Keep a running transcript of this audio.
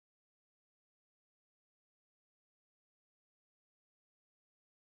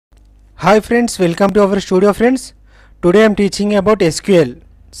Hi friends, welcome to our studio friends. Today I am teaching about SQL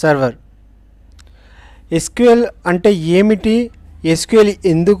server. SQL అంటే ఏమిటి, SQL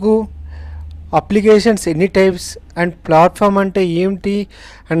ఎందుకు, applications ఎన్ని types and platform అంటే ఏమిటి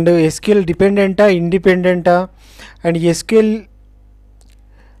and SQL డిపెండెంటా ఇండిపెండెంటా and SQL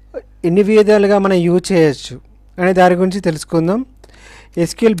ఎన్ని విధాలుగా మనం యూజ్ చేయొచ్చు అనే దాని గురించి తెలుసుకుందాం.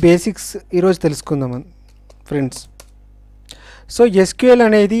 SQL బేసిక్స్ ఈరోజు తెలుసుకుందాం ఫ్రెండ్స్. సో SQL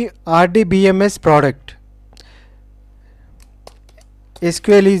అనేది RDBMS product.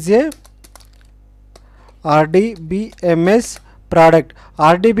 SQL is a RDBMS product.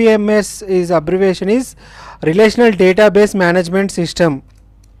 RDBMS is abbreviation is Relational Database Management System.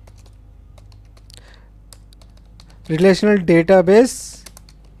 Relational Database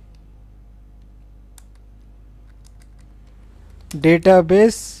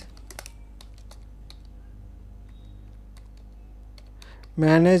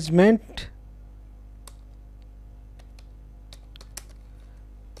Management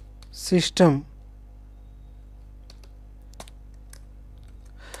System.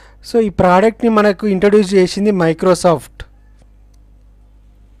 So ఈ ప్రోడక్ట్ని మనకు ఇంట్రడ్యూస్ చేసింది మైక్రోసాఫ్ట్.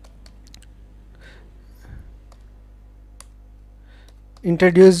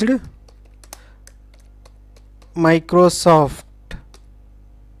 ఇంట్రడ్యూస్డ్ మైక్రోసాఫ్ట్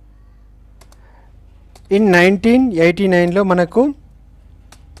ఇన్ 1989లో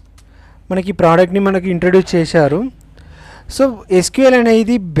మనకి ప్రోడక్ట్ని మనకు ఇంట్రడ్యూస్ చేశారు. సో SQL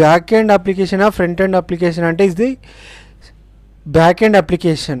అనేది back end application front end application అంటే ఇది బ్యాక్ ఎండ్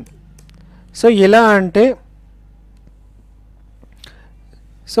అప్లికేషన్. సో ఎలా అంటే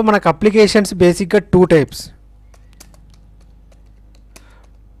సో మనకు అప్లికేషన్స్ బేసిక్గా two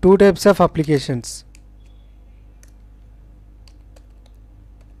types of applications.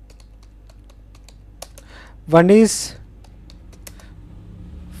 One is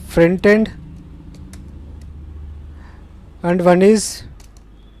front end and one is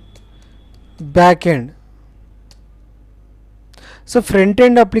back end. So front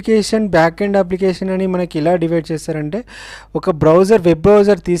end application back end application అని మనకి ఎలా divide చేస్తారంటే ఒక వెబ్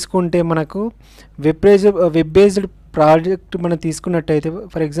బ్రౌజర్ తీసుకుంటే మనకు వెబ్ బేస్డ్ ప్రాజెక్ట్ మనం తీసుకున్నట్టయితే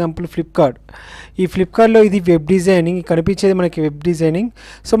ఫర్ ఎగ్జాంపుల్ ఈ ఫ్లిప్కార్ట్లో ఇది వెబ్ డిజైనింగ్ కనిపించేది మనకి వెబ్ డిజైనింగ్.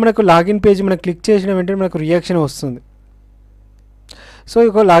 సో మనకు లాగిన్ పేజ్ మనం క్లిక్ చేసిన వెంటనే మనకు రియాక్షన్ వస్తుంది. సో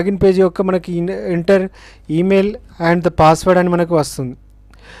ఒక లాగిన్ పేజ్ యొక్క మనకి enter email and the password అని మనకు వస్తుంది.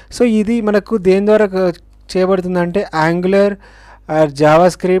 సో ఇది మనకు దేని ద్వారా చేయబడుతుందంటే angular Java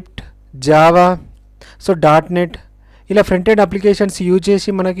script Java so .NET ఇలా ఫ్రంట్ ఎండ్ అప్లికేషన్స్ యూజ్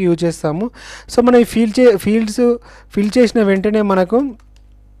చేస్తాము. సో మనం ఈ ఫీల్డ్స్ ఫిల్ చేసిన వెంటనే మనకు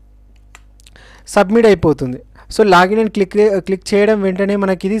సబ్మిట్ అయిపోతుంది. సో లాగిన్ అండ్ క్లిక్ చేయడం వెంటనే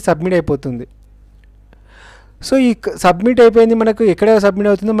మనకి ఇది సబ్మిట్ అయిపోతుంది. సో ఈ సబ్మిట్ అయిపోయింది, మనకు ఎక్కడ సబ్మిట్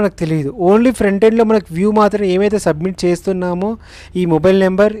అవుతుందో మనకు తెలియదు. ఓన్లీ ఫ్రంట్ ఎండ్లో మనకు వ్యూ మాత్రం ఏమైతే సబ్మిట్ చేస్తున్నామో ఈ మొబైల్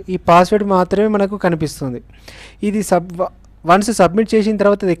నెంబర్ ఈ పాస్వర్డ్ మాత్రమే మనకు కనిపిస్తుంది. ఇది వన్స్ సబ్మిట్ చేసిన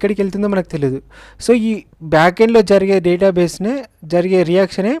తర్వాత అది ఎక్కడికి వెళ్తుందో మనకు తెలియదు. సో ఈ బ్యాక్ ఎండ్లో జరిగే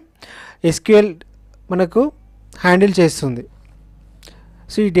రియాక్షనే SQL మనకు హ్యాండిల్ చేస్తుంది.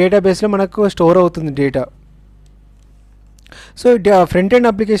 సో ఈ డేటాబేస్లో మనకు స్టోర్ అవుతుంది డేటా. సో ఫ్రంట్ ఎండ్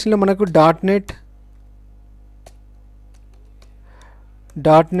అప్లికేషన్లో మనకు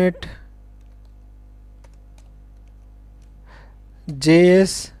 .NET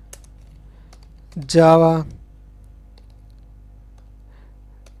JS జావా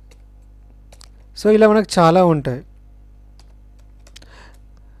సో ఇలా మనకు చాలా ఉంటాయి.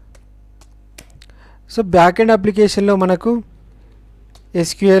 సో బ్యాక్ ఎండ్ అప్లికేషన్లో మనకు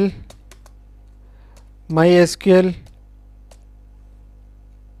SQL MySQL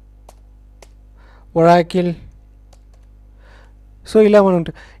Oracle సో ఇలా మనం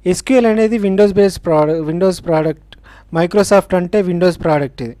ఉంటుంది. SQL అనేది విండోస్ ప్రోడక్ట్, మైక్రోసాఫ్ట్ అంటే విండోస్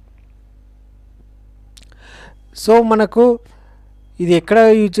ప్రోడక్ట్ ఇది. సో మనకు ఇది ఎక్కడ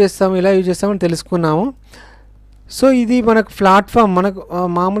యూజ్ చేస్తాము ఎలా యూజ్ చేస్తామని తెలుసుకున్నాము. సో ఇది మనకు ప్లాట్ఫామ్, మనకు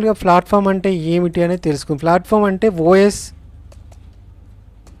మామూలుగా ప్లాట్ఫామ్ అంటే ఏమిటి అనేది తెలుసుకుందాం. ప్లాట్ఫామ్ అంటే OS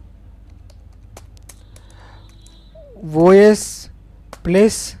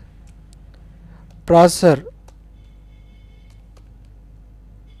ప్లస్ ప్రాసెసర్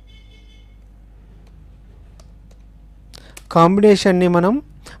కాంబినేషన్ని మనం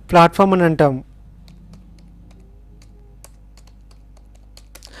ప్లాట్ఫామ్ అని అంటాము.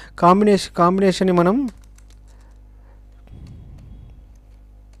 కాంబినేషన్ని మనం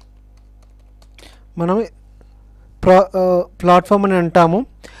ప్లాట్ఫామ్ అని అంటాము.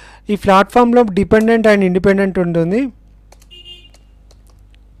 ఈ ప్లాట్ఫామ్లో డిపెండెంట్ అండ్ ఇండిపెండెంట్ ఉంటుంది.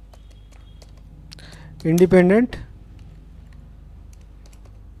 independent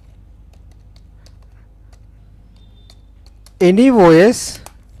any OS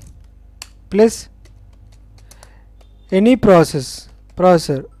plus any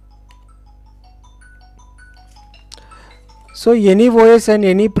processor. So any OS and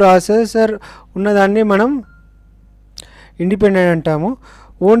any processor ఉన్నదాన్ని మనం ఇండిపెండెంట్ అంటాము.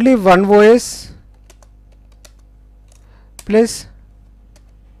 Only one OS plus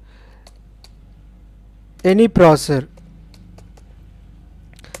any processor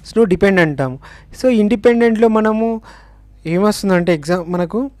so dependent అంటాము. సో ఇండిపెండెంట్లో మనము ఏమొస్తుందంటే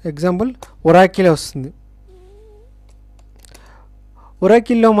మనకు ఎగ్జాంపుల్ ఒరాకిల్ వస్తుంది.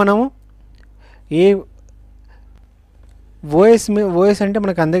 ఒరాకిల్లో మనము ఏ ఓఎస్ అంటే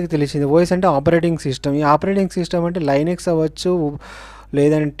మనకు అందరికీ తెలిసింది. ఓఎస్ అంటే ఆపరేటింగ్ సిస్టమ్. ఈ ఆపరేటింగ్ సిస్టమ్ అంటే లైనెక్స్ అవ్వచ్చు,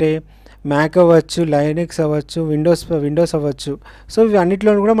 లేదంటే మ్యాక్ అవ్వచ్చు, లైనెక్స్ అవ్వచ్చు, విండోస్ అవ్వచ్చు. సో ఇవి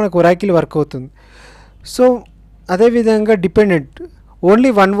అన్నిటిలో కూడా మనకు ఒరాకిల్ వర్క్ అవుతుంది. సో అదేవిధంగా డిపెండెంట్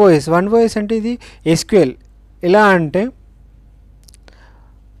ఓన్లీ వన్ ఓఎస్ అంటే ఇది ఎస్క్యూఎల్. ఎలా అంటే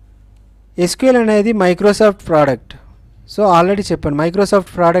ఎస్క్యూఎల్ అనేది మైక్రోసాఫ్ట్ ప్రోడక్ట్. సో ఆల్రెడీ చెప్పాను,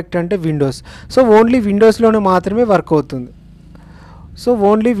 మైక్రోసాఫ్ట్ ప్రోడక్ట్ అంటే విండోస్. సో ఓన్లీ విండోస్లోనే మాత్రమే వర్క్ అవుతుంది. సో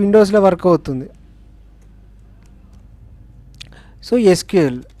ఓన్లీ విండోస్లో వర్క్ అవుతుంది. So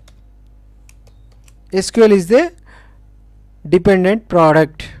SQL is the dependent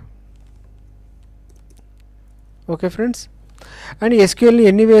product. Okay friends, and ఎస్క్యూఎల్ని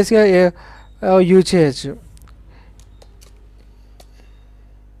ఎన్ని వేస్గా యూజ్ చేయొచ్చు.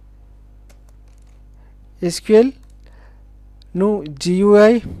 ఎస్క్యూఎల్ ను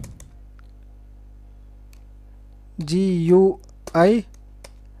GUI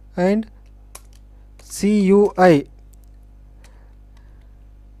అండ్ CUI.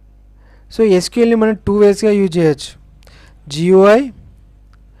 సో ఎస్క్యూఎల్ని మనం 2 వేస్గా యూజ్ చేయొచ్చు, GUI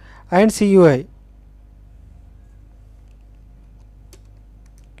and CUI.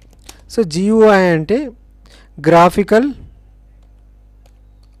 So GUI అంటే graphical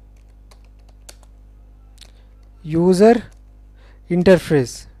user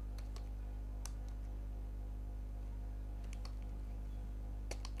interface.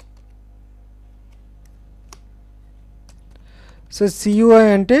 So CUI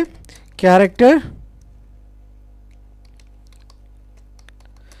అంటే క్యారెక్టర్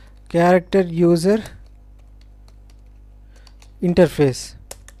యూజర్ ఇంటర్ఫేస్.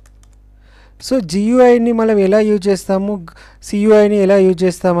 సో GUIని మనం ఎలా యూజ్ చేస్తాము, CUIని ఎలా యూజ్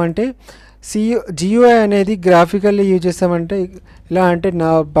చేస్తామంటే GUI అనేది గ్రాఫికల్లీ యూజ్ చేస్తామంటే ఎలా అంటే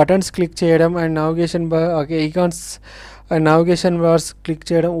బటన్స్ క్లిక్ చేయడం and navigation icons and navigation bars click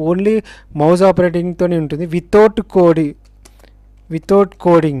చేయడం ఓన్లీ మౌస్ ఆపరేటింగ్తోనే ఉంటుంది, వితౌట్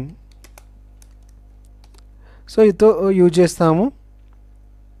కోడింగ్. సో ఇతో యూజ్ చేస్తాము.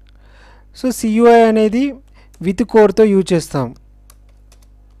 సో CUI అనేది విత్ కోడ్తో యూజ్ చేస్తాం,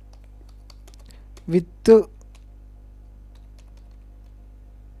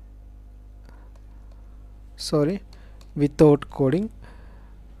 without coding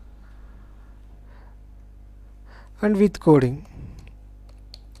and with coding.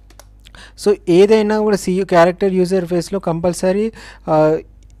 So ఏదైనా కూడా క్యారెక్టర్ యూజర్ ఫేస్లో కంపల్సరీ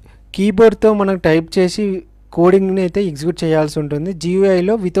కీబోర్డ్తో మనం టైప్ చేసి కోడింగ్ని అయితే ఎగ్జిక్యూట్ చేయాల్సి ఉంటుంది.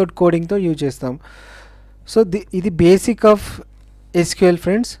 GUIలో వితౌట్ కోడింగ్తో యూజ్ చేస్తాం. సో ఇది basic of SQL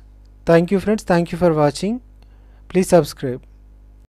friends. Thank you friends, thank you for watching. Please subscribe.